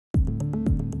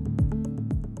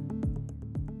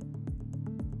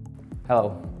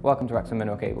Hello, welcome to Wrexham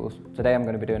Mineral Cables. Today I'm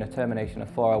going to be doing a termination of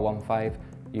 4015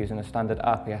 using a standard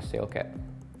RPS seal kit.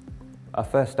 Our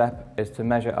first step is to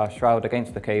measure our shroud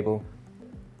against the cable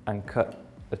and cut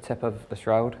the tip of the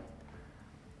shroud.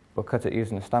 We'll cut it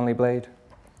using a Stanley blade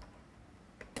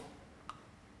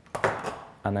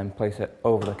and then place it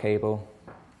over the cable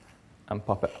and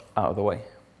pop it out of the way.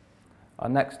 Our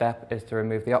next step is to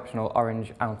remove the optional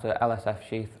orange outer LSF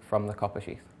sheath from the copper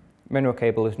sheath. Mineral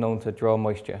cable is known to draw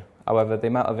moisture, however the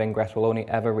amount of ingress will only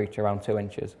ever reach around 2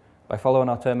 inches. By following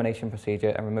our termination procedure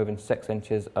and removing 6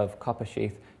 inches of copper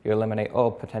sheath, you eliminate all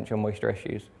potential moisture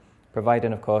issues,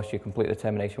 providing of course you complete the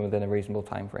termination within a reasonable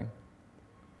time frame.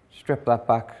 Strip that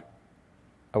back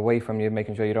away from you,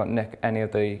 making sure you don't nick any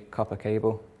of the copper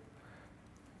cable.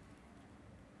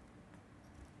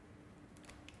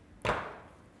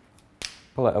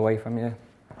 Pull it away from you,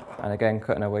 and again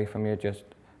cutting away from you, just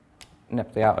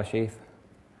nip the outer sheath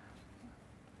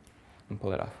and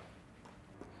pull it off.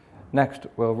 Next,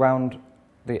 we'll round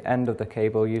the end of the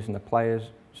cable using the pliers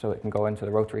so it can go into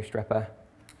the rotary stripper,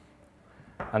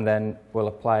 and then we'll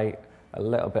apply a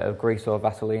little bit of grease or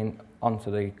Vaseline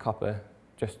onto the copper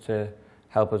just to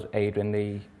help us aid in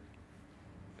the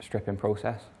stripping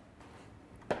process.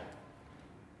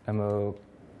 And we'll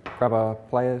grab our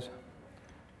pliers,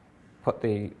 put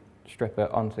the stripper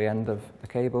onto the end of the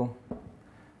cable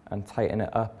and tighten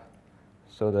it up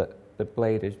so that the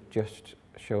blade is just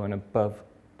showing above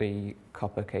the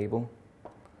copper cable.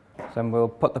 Then we'll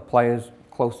put the pliers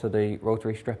close to the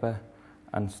rotary stripper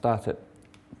and start it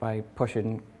by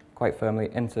pushing quite firmly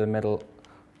into the middle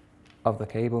of the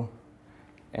cable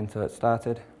until it's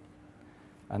started,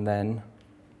 and then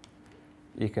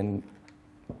you can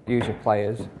use your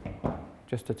pliers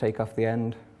just to take off the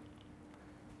end,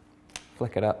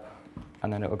 flick it up,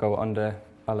 and then it will go under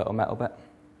a little metal bit,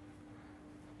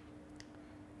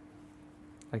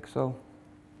 like so,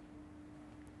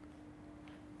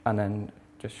 and then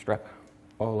just strip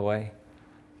all the way.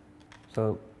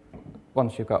 So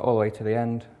once you've got all the way to the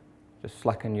end, just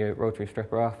slacken your rotary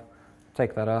stripper off,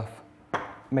 take that off,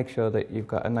 make sure that you've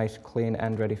got a nice clean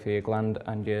end ready for your gland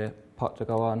and your pot to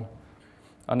go on.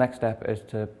 Our next step is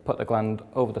to put the gland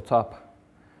over the top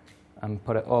and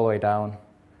put it all the way down,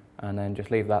 and then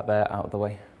just leave that there out of the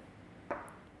way.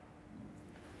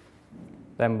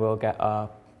 Then we'll get our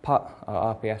pot,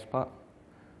 our RPS pot,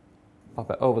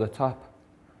 pop it over the top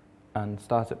and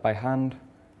start it by hand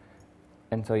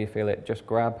until you feel it just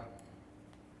grab.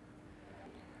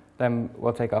 Then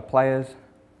we'll take our pliers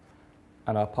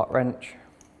and our pot wrench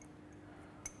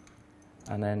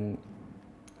and then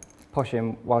push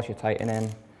in whilst you're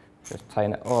tightening. Just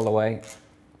tighten it all the way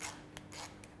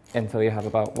until you have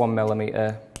about 1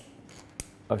 millimetre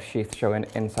of sheath showing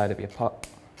inside of your pot.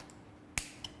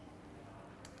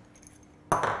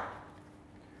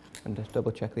 And just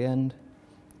double check the end,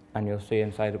 and you'll see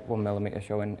inside 1 millimetre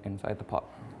showing inside the pot.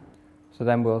 So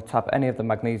then we'll tap any of the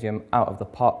magnesium out of the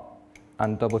pot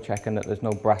and double checking that there's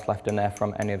no brass left in there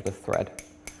from any of the thread.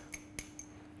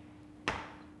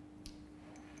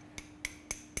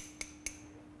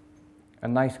 A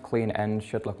nice clean end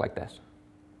should look like this.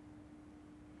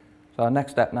 So our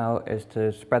next step now is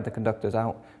to spread the conductors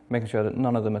out, making sure that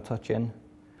none of them are touching.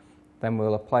 Then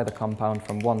we'll apply the compound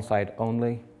from one side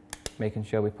only, making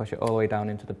sure we push it all the way down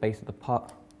into the base of the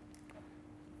pot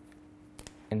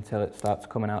until it starts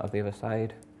coming out of the other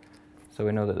side, so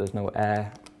we know that there's no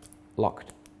air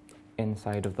locked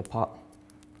inside of the pot,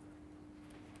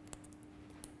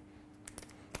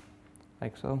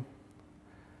 like so.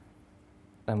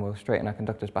 Then we'll straighten our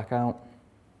conductors back out,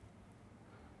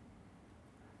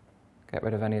 get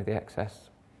rid of any of the excess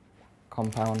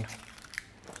compound,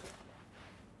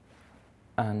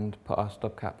 and put our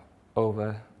stub cap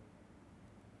over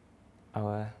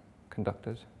our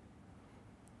conductors.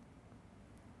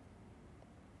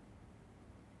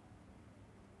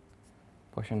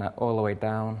 Pushing that all the way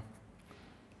down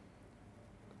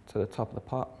to the top of the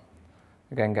pot.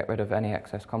 Again, get rid of any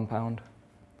excess compound.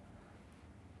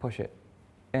 Push it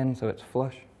in so it's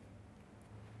flush.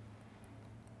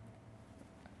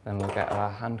 Then we'll get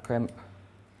our hand crimp,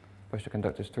 push the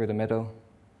conductors through the middle,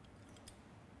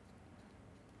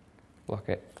 lock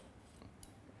it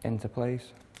into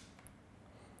place,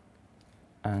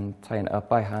 and tighten it up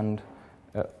by hand.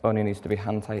 It only needs to be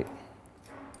hand tight.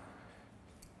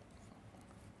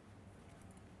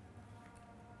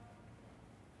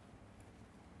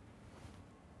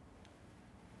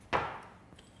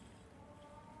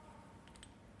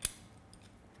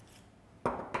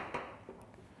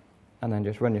 And then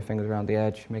just run your fingers around the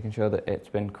edge, making sure that it's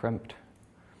been crimped.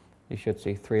 You should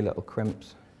see 3 little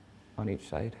crimps on each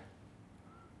side.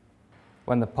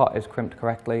 When the pot is crimped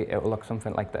correctly, it will look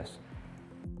something like this.